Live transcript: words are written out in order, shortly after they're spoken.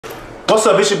What's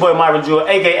up? It's your boy Myron Jewell,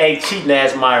 aka Cheating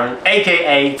Ass Myron,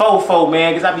 aka Fofo,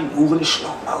 man, because I be moving in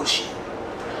slow motion.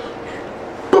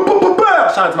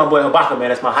 Shout out to my boy Habaka, man.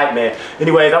 That's my hype man.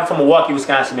 Anyways, I'm from Milwaukee,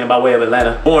 Wisconsin, man, by way of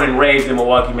Atlanta. Born and raised in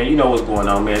Milwaukee, man. You know what's going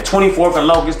on, man. 24th and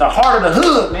Locust, the heart of the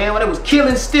hood, man. When they was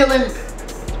killing, stealing,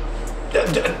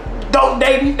 dope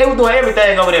dating, they was doing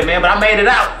everything over there, man. But I made it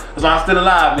out, so I'm still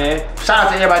alive, man. Shout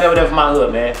out to everybody over there from my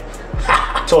hood, man.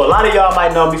 So a lot of y'all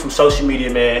might know me from social media,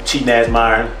 man. Cheating Ass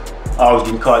Myron. Always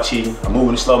getting caught cheating. I'm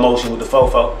moving in slow motion with the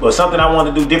fofo. But something I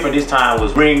wanted to do different this time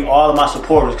was bring all of my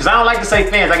supporters. Because I don't like to say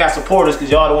fans, I got supporters because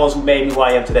y'all the ones who made me who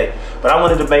I am today. But I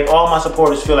wanted to make all my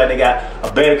supporters feel like they got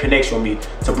a better connection with me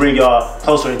to bring y'all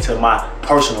closer into my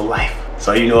personal life.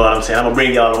 So you know what I'm saying. I'm going to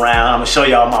bring y'all around. I'm going to show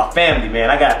y'all my family,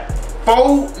 man. I got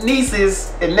 4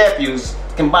 nieces and nephews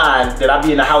combined that I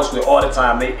be in the house with all the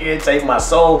time. They irritate my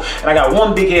soul. And I got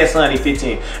one big head son, he's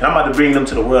 15. And I'm about to bring them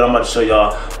to the world. I'm about to show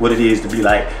y'all what it is to be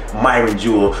like Myron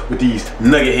Jewell with these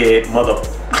nugget head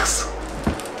motherfuckers.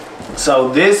 So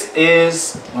this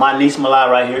is my niece Malai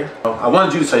right here. I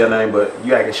wanted you to say your name, but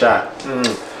you acting shy.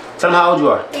 Tell them how old you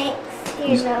are. 6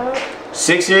 years old.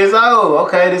 6 years old,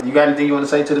 okay. You got anything you want to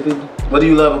say to the people? What do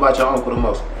you love about your uncle the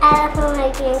most? I love him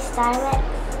making Starbucks.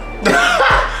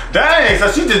 Dang, so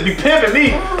she just be pimping me.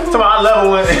 So I love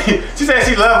her when she said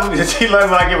she love me. She loves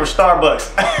when I give her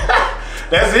Starbucks.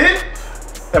 That's it?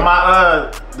 Am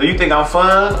I do you think I'm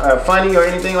funny or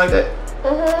anything like that?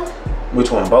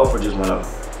 Which one? Both or just one of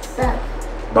them?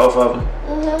 Both of them?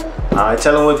 Alright,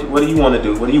 tell them what do you want to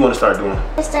do? What do you want to start doing?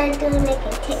 I started doing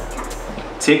making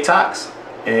TikToks. TikToks?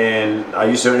 And are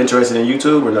you still interested in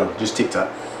YouTube or no? Just TikTok?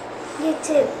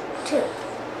 YouTube too.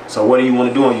 So what do you want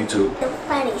to do on YouTube? The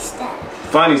funny stuff.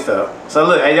 Funny stuff. So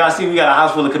look, hey, y'all see we got a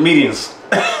house full of comedians.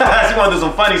 She want to do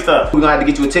some funny stuff. We're going to have to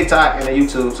get you a TikTok and a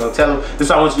YouTube. So tell them, this is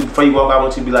what I want you to, before you walk out, I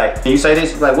want you to be like, can you say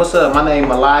this? Like, what's up? My name is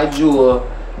Myron Jewell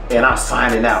and I'm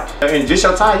signing out. And just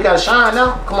your time, you got to shine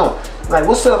now. Come on. Like,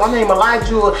 what's up? My name is Myron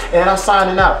Jewell and I'm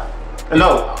signing out.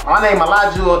 No, my name is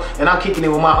Myron Jewell and I'm kicking it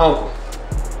with my uncle.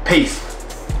 Peace.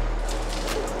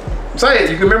 Say it.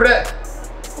 You can remember that?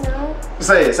 No.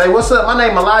 Say it. Say, what's up? My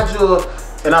name is Myron Jewell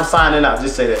and I'm signing out.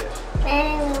 Just say that.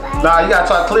 Nah, you gotta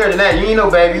talk clearer than that. You ain't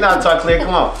no baby. You know how to talk clear.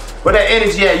 Come on. Where that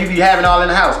energy at? You be having all in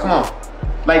the house. Come on.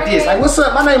 Like this. Like, what's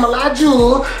up? My name is Myron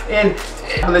Jewell and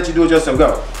I'll let you do it yourself.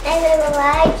 Go. My name is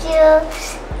Myron Jewell.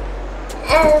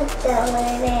 I'm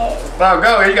doing it. Oh,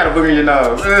 go. You got a booger in your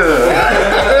nose.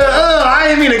 I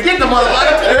didn't mean to get the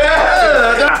motherfucker.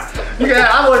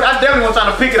 I definitely was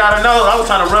trying to pick it out of the nose. I was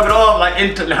trying to rub it off, like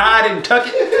hide it and tuck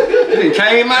it. It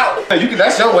came out.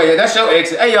 That's your way. That's your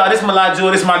exit. Hey y'all, this is Myron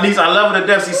Jewell. This is my niece. I love her to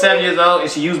death. She's 7 years old and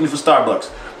she used me for Starbucks.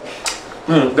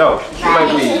 Go.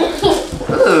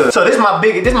 So this is my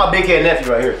big head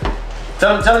nephew right here.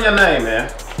 Tell him your name,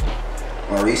 man.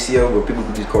 Mauricio, but people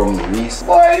could just call me Reese.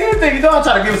 Boy, you think you don't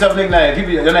try to give yourself a nickname.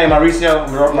 People, your name Mauricio.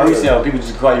 Mauricio. People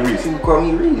just call you Reese. People call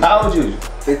me Reese. How old you?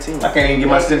 15. I can't even get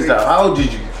my sentence out. How old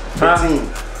did you? 15.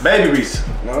 Baby Reese.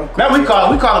 No, now we call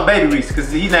him Baby Reese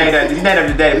because he named after the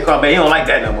daddy. We call him Baby. He don't like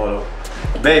that no more though.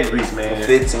 Baby Reese, man.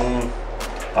 15.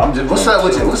 I'm just. What's up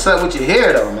with your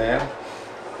hair though, man?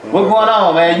 What's going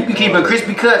on, man? You be keeping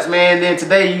crispy cuts, man. Then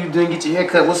today you didn't get your hair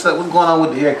cut. What's up? What's going on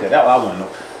with the haircut? That's what I want to know.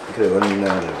 You could let me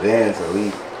know in advance, at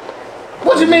least.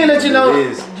 What you mean that you know?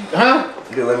 Huh?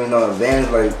 You could let me know in advance,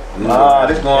 like. Nah,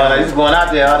 this going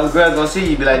out there. All those girls gonna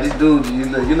see you, be like, this dude, you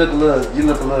look a little,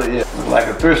 yeah, like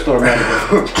a thrift store manager.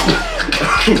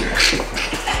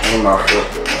 I'm not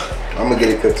fucked up. I'm gonna get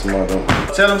it cut tomorrow. Though.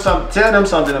 Tell them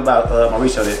something about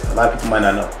Mauricio that a lot of people might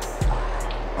not know.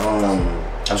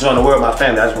 I'm showing the world my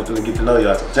family. I just want them to get to know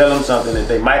y'all. So tell them something that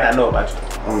they might not know about you.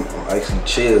 I'm actually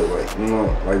chill, like, you know,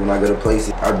 like when I go to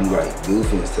places, I be like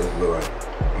goofy and stuff, but like,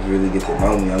 if you really get to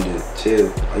know me, I'm just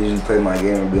chill. I usually play my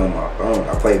game and be on my phone.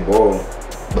 I play ball,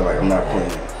 but like I'm not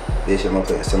playing this shit. I'm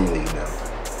playing Summer League now.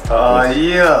 Oh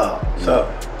yeah. So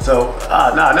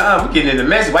nah, we getting into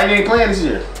messy. Why you ain't playing this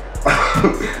year?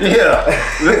 Yeah.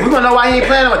 We wanna know why you ain't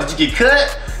playing. Did you get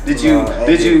cut? Did you?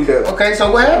 Okay,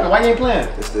 so what happened? Why you ain't playing?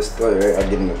 It's the story, right? I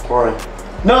get in the car.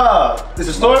 No, it's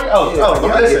a story?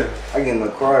 Listen. I get in the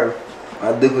car.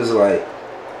 My dude was like,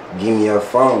 give me your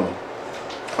phone.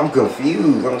 I'm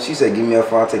confused. She said, give me your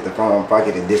phone. I take the phone out of my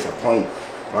pocket and disappoint.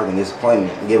 Fucking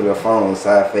disappointment. Give her a phone,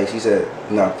 side face. She said,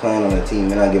 you're not playing on the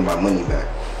team and I get my money back.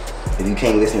 If you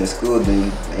can't listen to school,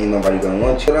 then ain't nobody gonna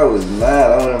want you. I was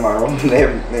mad. I went in my room and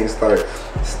everything started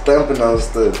stumping on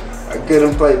stuff. I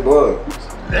couldn't play ball.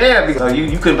 Yeah, because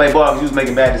you couldn't play ball because you was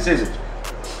making bad decisions.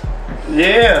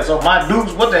 Yeah, so my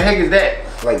dudes, what the heck is that?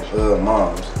 Like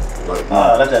moms. Like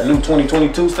that's that new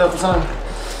 2022 stuff or something?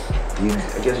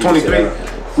 I guess 23.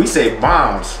 We say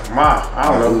moms. Ma, I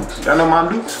don't know. Y'all know Mom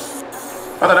Dukes?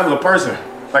 I thought that was a person,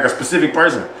 like a specific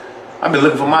person. I've been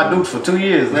looking for My Dukes for 2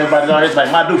 years. And everybody's always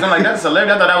like My Dukes. I'm like, that's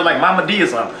celebrity. I thought that was like Mama D or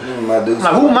something. My Dukes.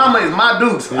 I'm like, who mama is My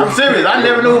Dukes? I'm serious. I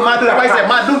never knew who My Dukes. Everybody said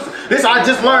My Dukes. This I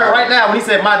just learned right now when he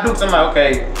said My Dukes. I'm like,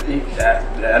 okay,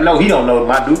 I know he don't know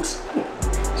My Dukes.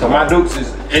 So My Dukes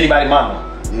is anybody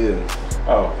mama. Yeah.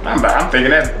 Oh, I'm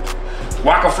thinking that's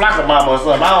Waka Flocka mama or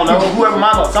something. I don't know. Whoever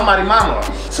mama, somebody mama.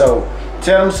 So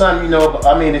tell them something you know.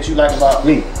 I mean that you like about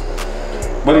me.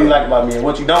 What do you like about me and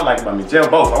what you don't like about me? Tell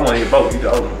both. I want to hear both. You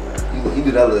the older. You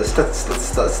do that little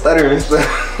stuttering and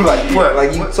stuff. Like what?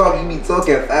 Like you be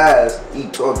talking fast. You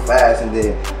talk fast, and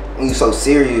then when you so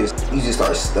serious, you just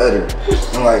start stuttering.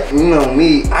 And like you know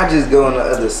me, I just go on the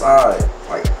other side.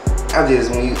 Like I just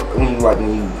when you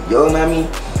yelling at me,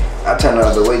 I turn the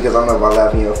other way because I know if I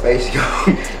laugh in your face,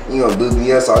 you gonna boo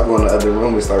me up. So I go in the other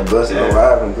room and start busting and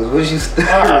laughing. Cause what you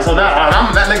stuttering? So now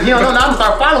you don't know. Now I'm gonna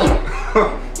start following him.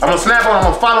 I'm gonna snap on him. I'm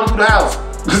gonna follow him through the house.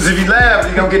 Because if he laughs,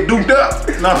 he gonna get duped up.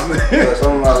 No. Yeah,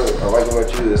 something I like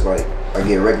about you is like I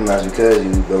get recognized because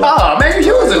you. Oh man, you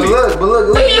using me. But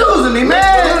look. You using me,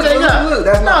 man. Look,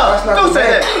 that's not the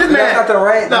main. That's not the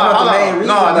right. That's not the main reason.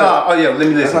 No. Oh yeah, let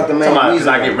me listen. That's not the main reason. Because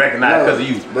I get recognized because of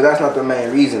you. But that's not the main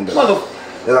reason though.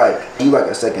 They're like you like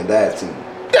a second dad to me.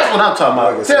 That's what I'm talking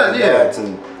about. Like a second dad to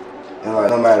me. And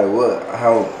like no matter what,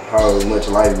 how much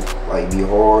life like be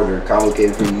hard or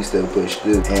complicated for you, you still push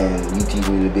through. And you teach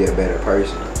me to be a better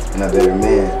person and a better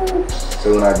man.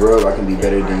 So when I grow up, I can be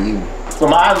better than you. So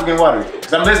my eyes are getting watery.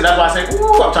 Cause I'm listening. That's why I say,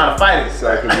 ooh, I'm trying to fight it. So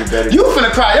I can be better. You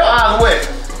finna cry. Your eyes are wet.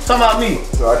 Talking about me.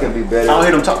 So I can be better. I don't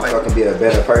hear them talk like that. So I can be a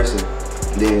better person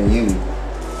than you.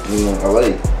 You know, I love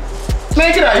you.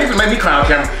 Man, get out. You can make me cry on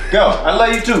camera. Go. I love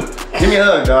you too. Give me a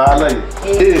hug, dog. I love you.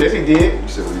 Yeah, yes, he did. You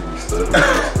said we be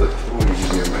stuttering.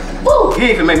 Woo! He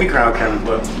ain't finna make me cry on camera,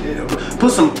 but yeah,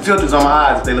 put some filters on my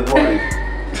eyes if they look watery.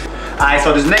 Alright,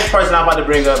 so this next person I'm about to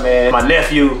bring up, man, my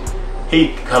nephew, he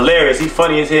hilarious, he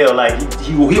funny as hell, like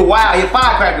he wild, he a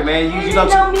firecracker, man. You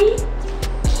know me?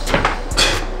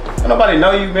 Nobody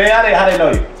know you, man. How they know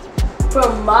you?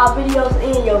 From my videos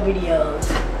and your videos.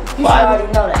 You should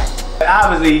already know that.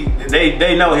 Obviously,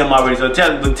 they know him already, so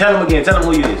tell him again, tell him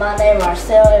who you is. My name is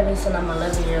Marcel Evanson, I'm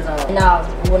 11 years old. Now,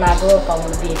 when I grow up, I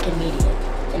want to be a comedian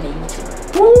and a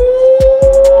YouTuber.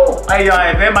 Woo! Hey y'all,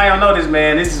 if everybody don't know this,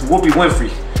 man, this is Whoopi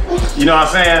Winfrey. You know what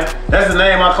I'm saying? That's the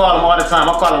name I call him all the time.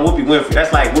 I call him Whoopi Winfrey.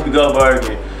 That's like Whoopi Goldberg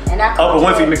and Oprah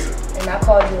Winfrey mixer. And I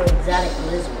called you an exotic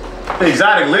lizard.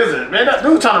 Exotic lizard, man. That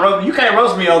dude trying to roast me. You can't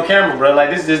roast me on camera, bro. Like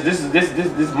this is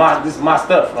my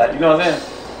stuff. Like you know what I'm saying?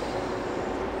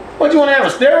 What you want to have a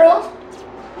stare off?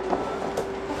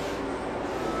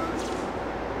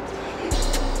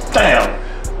 Damn.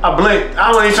 I blinked.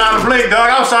 I wasn't even trying to blink, dog.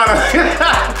 I was trying to.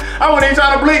 I wasn't even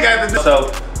trying to blink after this.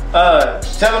 So,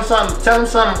 tell him something. Tell him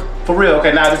something for real.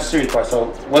 Okay, now this is the serious part.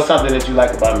 So, what's something that you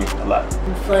like about me a lot?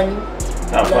 You're funny. You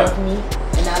love me,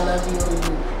 and I love you.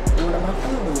 And what am I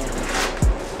feeling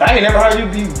with? I ain't never heard you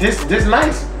be this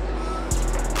nice.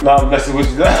 No, I'm messing with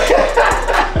you.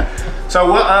 So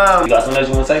what? You got something else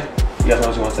you want to say? You got something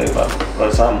else you want to say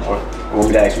about something, or want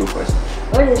me to ask you a question?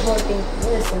 What is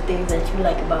some things that you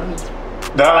like about me?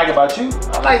 That I like about you?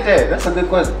 I like that. That's a good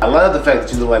question. I love the fact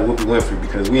that you look like Whoopi Winfrey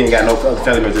because we ain't got no other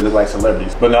family members that look like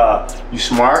celebrities. But you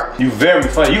smart. You very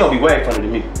funny. You gonna be way funnier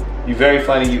than me. You very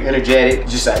funny. You energetic. You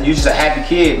just a happy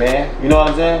kid, man. You know what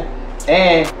I'm saying?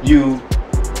 And you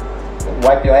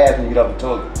wipe your ass when you get off the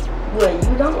toilet. What,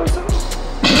 you don't or something?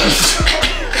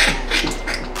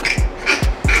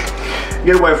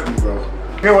 Get away from me, bro.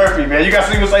 Get away from me, man. You got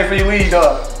something to say for you leave,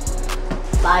 dog.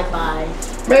 Bye-bye.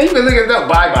 Man, you been looking at that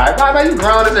bye-bye. Bye-bye, you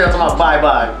grown as hell talking about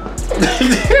bye-bye.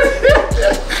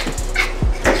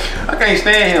 I can't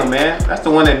stand him, man. That's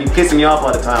the one that be pissing me off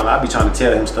all the time. I be trying to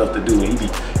tell him stuff to do, and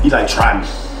he like, try me.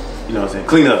 You know what I'm saying?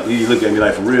 Clean up. He look at me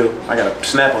like, for real? I gotta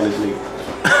snap on this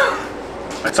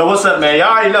nigga. So what's up, man? Y'all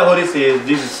already know who this is.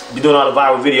 Jesus be doing all the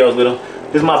viral videos with him.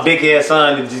 This is my big head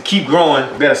son that just keep growing.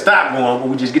 Better stop growing, but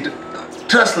we just get to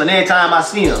tussling every time I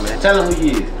see him, man. Tell him who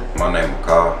he is. My name is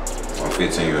Kyle. I'm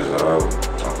 15 years old.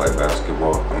 I play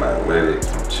basketball. I'm athletic.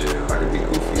 I'm chill. I can be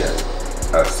goofy at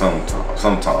it. Sometimes.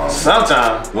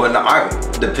 Sometimes? Well,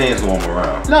 no, depends who I'm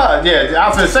around. No, yeah, I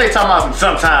was gonna say talking about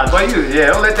sometimes, but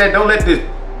don't let this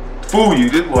fool you.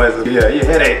 This boy's a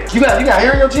headache. You got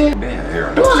hair on your chin? Man, hair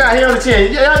on the chin. Got hair on the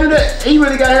chin. Yeah, y'all do that. He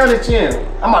really got hair on his chin.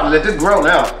 I'm about to let this grow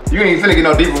now. You ain't even finna get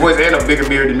no deeper voice and no bigger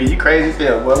beard than me. You crazy as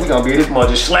hell. Well, we gonna be this much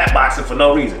just slap boxing for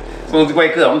no reason. As soon as we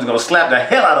wake up, I'm just gonna slap the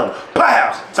hell out of him.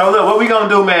 Pow! So look, what we gonna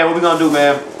do, man?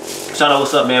 Shout out,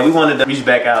 what's up, man? We wanted to reach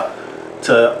back out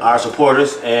to our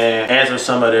supporters and answer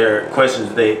some of their questions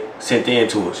that they sent in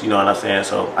to us, you know what I'm saying?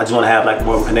 So I just want to have like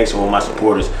more of a connection with my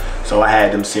supporters. So I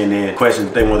had them send in questions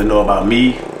that they want to know about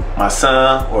me, my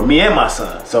son, or me and my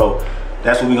son. So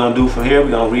that's what we're gonna do from here. We're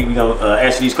gonna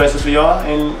answer these questions for y'all,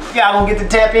 and y'all gonna get to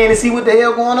tap in and see what the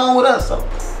hell going on with us. So,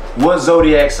 what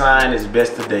zodiac sign is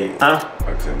best to date? Huh?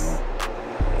 I said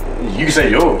no. You can say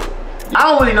yours. I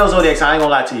don't really know zodiac sign. I ain't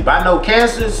gonna lie to you, but I know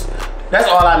Cancers. That's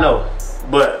all I know.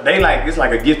 But they like, it's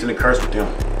like a gift and a curse with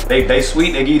them. They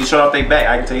sweet. They give you the shirt off their back.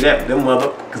 I can tell you that. But them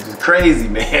motherfuckers is crazy,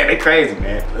 man. They crazy,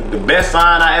 man. The best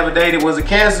sign I ever dated was a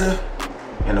Cancer,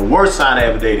 and the worst sign I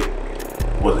ever dated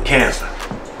was a Cancer.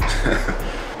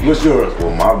 What's yours?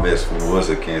 Well, my best friend was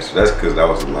a Cancer. That's because that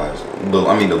was the last, the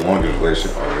longest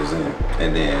relationship I was in.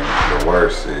 And then the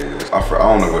worst is, I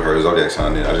don't know what her zodiac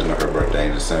sign is. I just know her birthday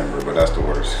in December, but that's the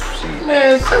worst.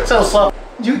 Man, that's so soft.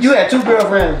 You had 2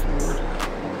 girlfriends.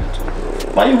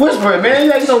 Why you whispering, man?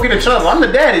 You don't get in trouble. I'm the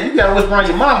daddy. You gotta whisper around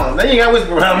your mama. Then you gotta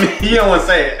whisper around me. You don't want to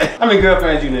say it. How many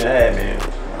girlfriends you done had, man?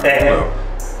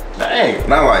 Dang.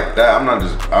 Not like that. I'm not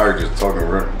just out here just talking,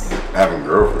 having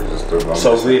girlfriends and stuff.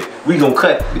 So we gonna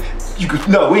cut.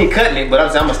 No, we ain't cutting it, but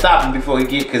I'm gonna stop him before he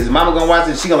get, because his mama gonna watch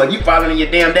it. She gonna like, you following in your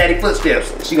damn daddy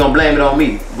footsteps. She gonna blame it on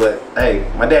me. But hey,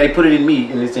 my daddy put it in me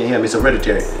and it's in him. It's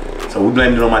hereditary. So we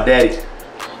blame it on my daddy.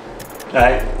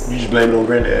 Alright, you just blame it on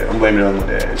granddad. I'm blaming it on my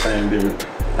dad. Same difference.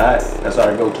 Alright, that's how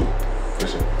I go to. For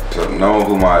sure. So knowing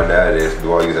who my dad is,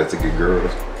 do I use that to get girls?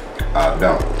 I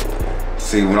don't.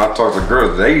 See, when I talk to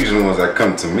girls, they usually the ones that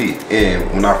come to me.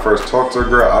 And when I first talk to a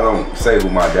girl, I don't say who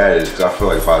my dad is, because I feel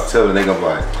like if I tell them, they gonna be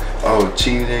like, oh,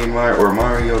 cheatingassmyron or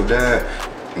Mario dad.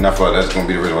 And I feel like that's gonna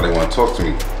be the reason why they want to talk to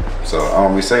me. So I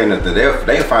don't be saying nothing.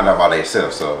 They find out by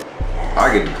themselves. So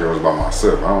I get the girls by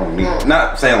myself. I don't need,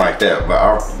 not saying like that, but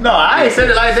I ain't said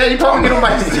it like that. You probably get on my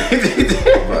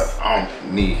but I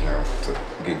don't need him to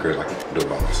get girls like I do it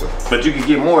by myself. But you can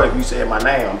get more if you say my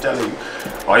name. I'm telling you.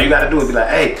 All you gotta do is be like,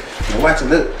 hey, man, watch it,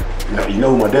 look. You know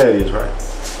who my dad is, right?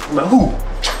 I'm like, who?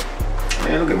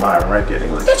 Man, look at Myron right there. They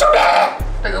go, get your dad.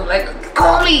 They go like,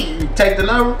 call me. You take the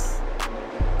number.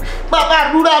 Bop,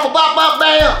 bop, Rudolph, bop, bop,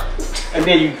 bam. And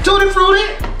then you tutti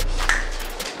fruity.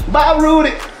 Bop,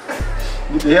 Rudy.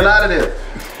 Get the hell out of there.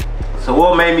 So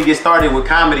what made me get started with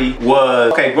comedy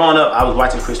was, okay, growing up, I was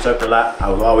watching Chris Tucker a lot. I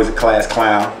was always a class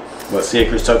clown, but seeing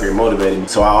Chris Tucker motivated me.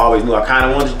 So I always knew I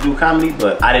kind of wanted to do comedy,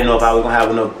 but I didn't know if I was gonna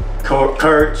have enough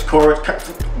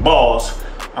balls.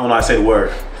 I don't know how to say the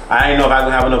word. I didn't know if I was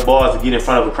gonna have enough balls to get in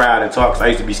front of a crowd and talk, because I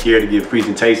used to be scared to give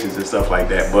presentations and stuff like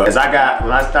that. But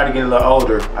when I started getting a little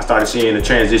older, I started seeing the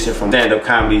transition from stand-up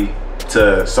comedy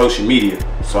to social media.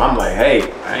 So I'm like,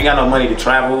 hey, I ain't got no money to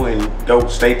travel and go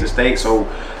state to state. So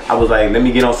I was like, let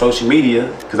me get on social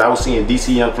media, because I was seeing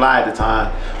DC Young Fly at the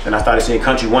time. Then I started seeing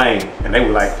Country Wayne, and they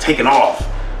were like taking off.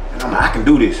 And I'm like, I can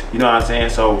do this, you know what I'm saying?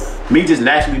 So me just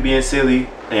naturally being silly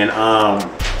and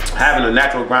having a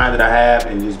natural grind that I have,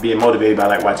 and just being motivated by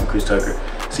like watching Chris Tucker,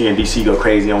 seeing DC go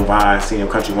crazy on Vine, seeing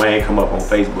Country Wayne come up on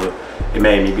Facebook, it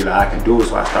made me be like, I can do it.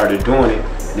 So I started doing it.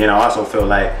 And then I also felt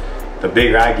like, the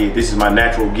bigger I get, this is my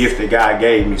natural gift that God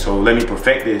gave me, so let me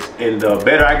perfect this. And the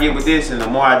better I get with this and the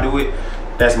more I do it,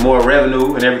 that's more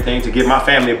revenue and everything to give my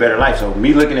family a better life. So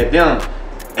me looking at them,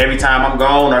 every time I'm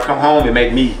gone or come home, it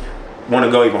make me want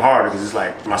to go even harder, because it's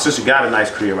like, my sister got a nice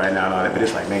career right now and all that, but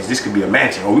it's like, man, this could be a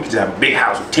mansion, or we could just have a big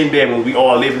house with 10 bedrooms, we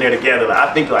all living there together. Like,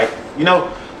 I think like, you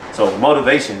know, so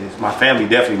motivation is, my family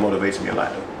definitely motivates me a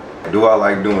lot though. Do I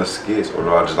like doing skits, or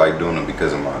do I just like doing them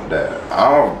because of my dad?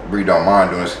 I really don't mind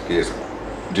doing skits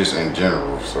just in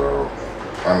general. So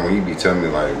I mean, when you be telling me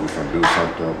like we can do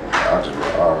something, I just be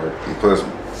like, all right. And plus,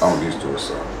 I'm used to it.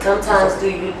 So sometimes do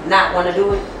you not want to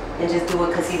do it and just do it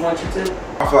because he wants you to?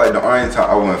 I feel like the only time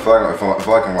I wouldn't feel like if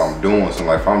I'm doing something,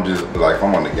 like if I'm just like if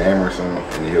I'm on the game or something,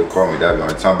 and he'll call me, that'd be the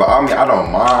only time. But I mean, I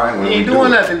don't mind when he ain't doing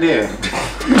nothing then.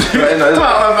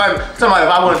 Somebody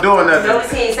if I wasn't doing nothing.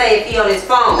 Notice he ain't say if he on his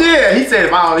phone. Yeah, he said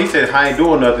if I ain't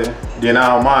doing nothing, then I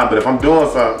don't mind. But if I'm doing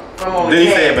something, then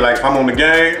he said, but like if I'm on the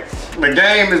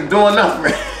game is doing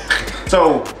nothing.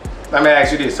 So let me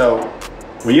ask you this: so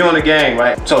when you're on the game,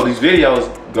 right? So these videos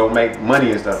go make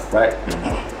money and stuff, right?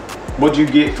 What do you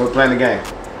get for playing the game?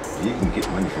 You can get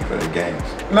money from playing games.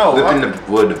 No,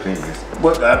 well, it depends.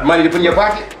 What money to put in your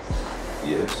pocket?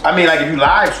 Yes. I mean, like if you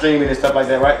live streaming and stuff like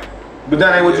that, right? But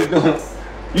that ain't what you're doing.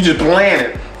 You just playing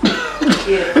it.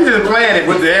 You just playing it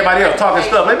with everybody else talking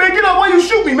stuff. Like, man, get up, why you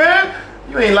shoot me, man?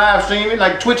 You ain't live streaming,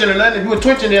 like twitching or nothing. If you were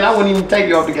twitching, then I wouldn't even take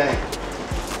you off the game.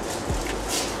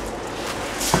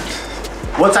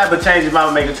 What type of changes am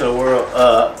I making to the world?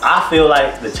 I feel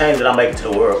like the change that I'm making to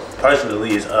the world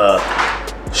personally is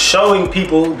showing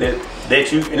people that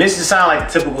that you, and this just sound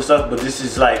like typical stuff, but this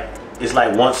is like, it's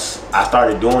like once I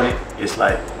started doing it, it's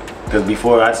like, because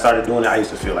before I started doing it, I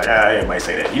used to feel like, everybody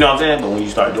say that, you know what I'm saying? But when you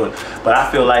start doing it, but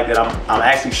I feel like that I'm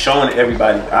actually showing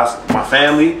everybody, my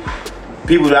family,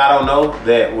 people that I don't know,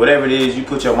 that whatever it is you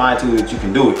put your mind to, that you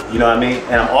can do it, you know what I mean?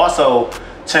 And I'm also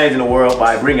changing the world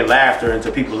by bringing laughter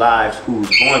into people's lives who's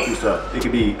going through stuff. It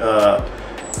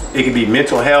could be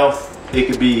mental health, it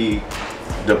could be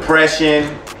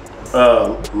depression,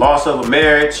 loss of a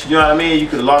marriage, you know what I mean? You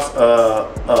could have lost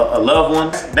a loved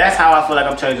one. That's how I feel like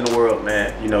I'm changing the world,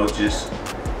 man. You know, just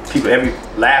people, every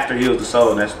laughter heals the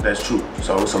soul, and that's true.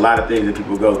 So it's a lot of things that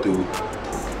people go through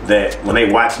that when they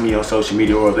watch me on social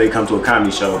media or if they come to a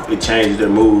comedy show, it changes their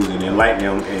moods and enlightens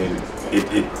them, and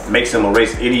it makes them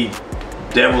erase any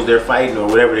devils they're fighting or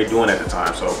whatever they're doing at the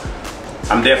time. So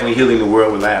I'm definitely healing the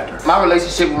world with laughter. My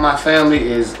relationship with my family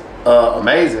is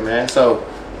amazing, man. So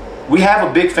we have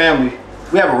a big family.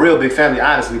 We have a real big family,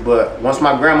 honestly, but once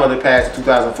my grandmother passed in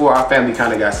 2004, our family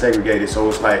kind of got segregated. So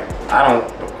it's like,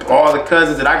 all the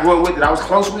cousins that I grew up with, that I was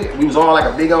close with, we was all like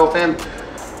a big old family.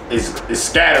 It's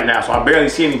scattered now, so I barely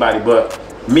see anybody, but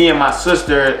me and my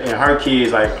sister and her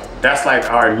kids, like, that's like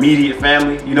our immediate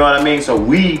family, you know what I mean? So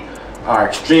we are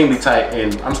extremely tight,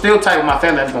 and I'm still tight with my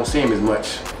family. I just don't see them as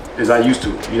much as I used to,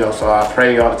 you know? So I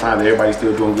pray all the time that everybody's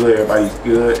still doing good, everybody's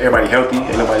good, everybody healthy,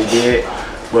 ain't nobody dead.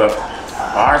 But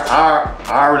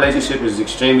our relationship is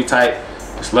extremely tight.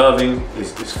 It's loving,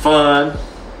 it's fun,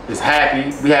 it's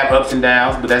happy. We have ups and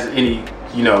downs, but that's any,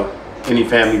 you know, any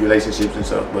family relationships and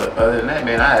stuff. But other than that,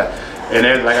 man,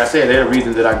 and like I said, there are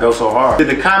reasons that I go so hard. Did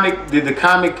the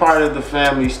comic part of the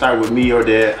family start with me, or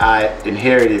did I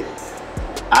inherit it?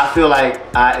 I feel like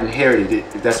I inherited it,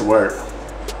 if that's a word.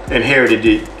 Inherited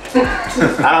it.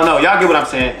 I don't know, y'all get what I'm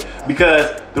saying?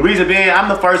 Because the reason being, I'm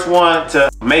the first one to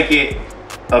make it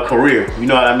a career, you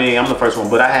know what I mean? I'm the first one,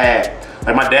 but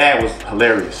like my dad was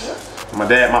hilarious.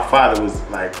 My father was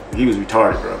like, he was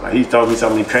retarded, bro. Like, he told me so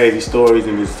many crazy stories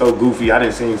and was so goofy. I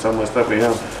didn't see so much stuff with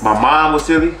him. My mom was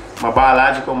silly, my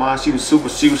biological mom. She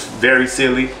was very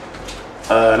silly.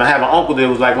 And I have an uncle that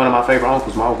was like one of my favorite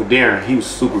uncles, my Uncle Darren. He was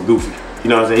super goofy. You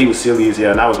know what I'm saying? He was silly as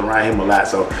hell, and I was around him a lot.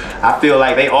 So I feel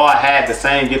like they all had the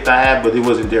same gift I had, but it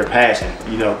wasn't their passion,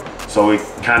 you know? So it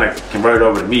kind of converted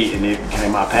over to me, and it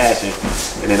became my passion.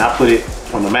 And then I put it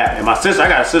on the map. And my sister, I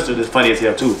got a sister that's funny as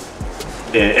hell too.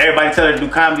 And everybody tell her to do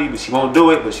comedy, but she won't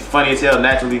do it, but she's funny as hell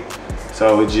naturally.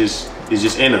 So it's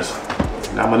just in us.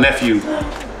 Now my nephew,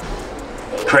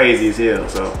 crazy as hell.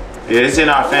 So yeah, it's in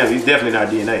our family. It's definitely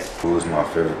in our DNA. Who's my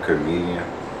favorite comedian?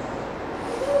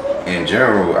 In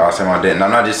general, I'll say my dad. And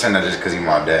I'm not just saying that just because he's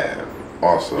my dad.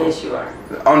 Also. Yes, you are.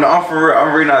 Oh no, I'm for real.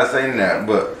 I'm really not saying that,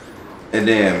 but. And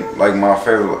then, like, my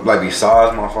favorite, like,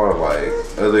 besides my father, like,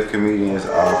 other comedians,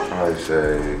 I'll probably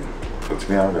say, but to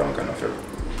me, I don't got no favorite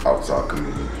outside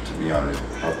comedian, to be honest.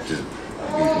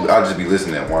 I'll just be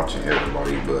listening and watching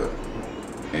everybody, but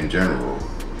in general,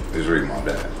 it's really my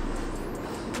dad.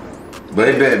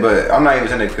 But I'm not even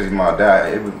saying that because he's my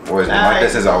dad. It always been like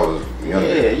that since I was younger.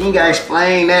 Yeah, you ain't gotta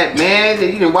explain that, man.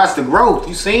 You didn't watch the growth.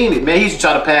 You seen it, man. He used to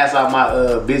try to pass out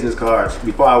my business cards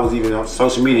before I was even on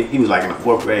social media. He was like in the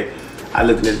 4th grade. I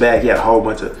looked in his bag. He had a whole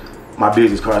bunch of my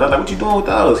business cards. I was like, "What you doing with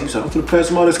those?" He said, "I'm gonna pass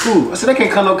them out at school." I said, "That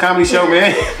can't come to no comedy show,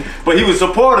 man." But he was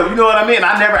supportive. You know what I mean?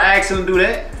 I never asked him to do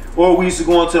that. Or we used to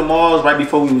go into the malls, right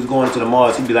before we was going to the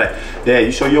malls, he'd be like, "Dad,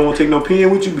 you sure you don't want to take no pen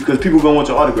with you? Because people gonna want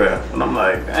your autograph." And I'm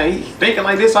like, "Hey, he thinking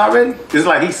like this already?" It's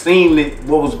like he seen it,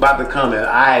 what was about to come, and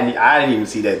I didn't even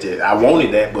see that yet. I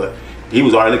wanted that, but he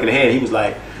was already looking ahead. He was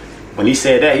like, when he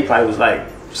said that, he probably was like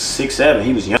 6, 7.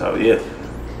 He was young. So yeah,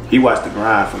 he watched the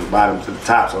grind from the bottom to the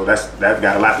top. So that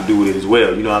got a lot to do with it as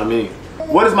well. You know what I mean?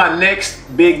 What is my next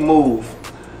big move?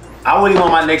 I wouldn't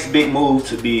want my next big move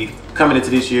to be coming into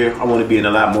this year. I want to be in a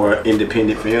lot more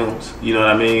independent films. You know what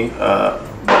I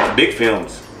mean? Big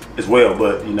films as well,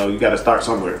 but you know, you got to start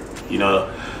somewhere. You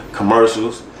know,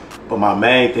 commercials. But my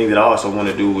main thing that I also want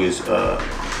to do is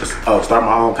start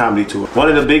my own comedy tour. One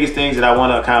of the biggest things that I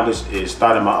want to accomplish is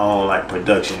starting my own like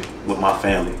production with my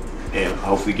family, and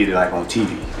hopefully get it like on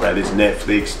TV. Right? It's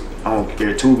Netflix. I don't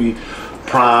care, Tubi,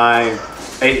 Prime.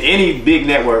 Any big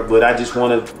network, but I just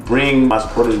want to bring my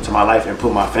supporters into my life and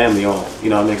put my family on. You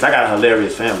know what I mean? Because I got a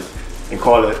hilarious family, and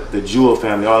call it the Jewell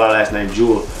family. All our last name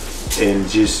Jewell, and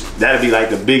just that'd be like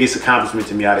the biggest accomplishment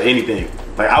to me out of anything.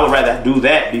 Like I would rather do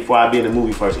that before I be in the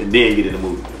movie first, and then get in the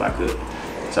movie if I could.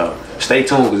 So stay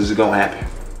tuned because this is gonna happen.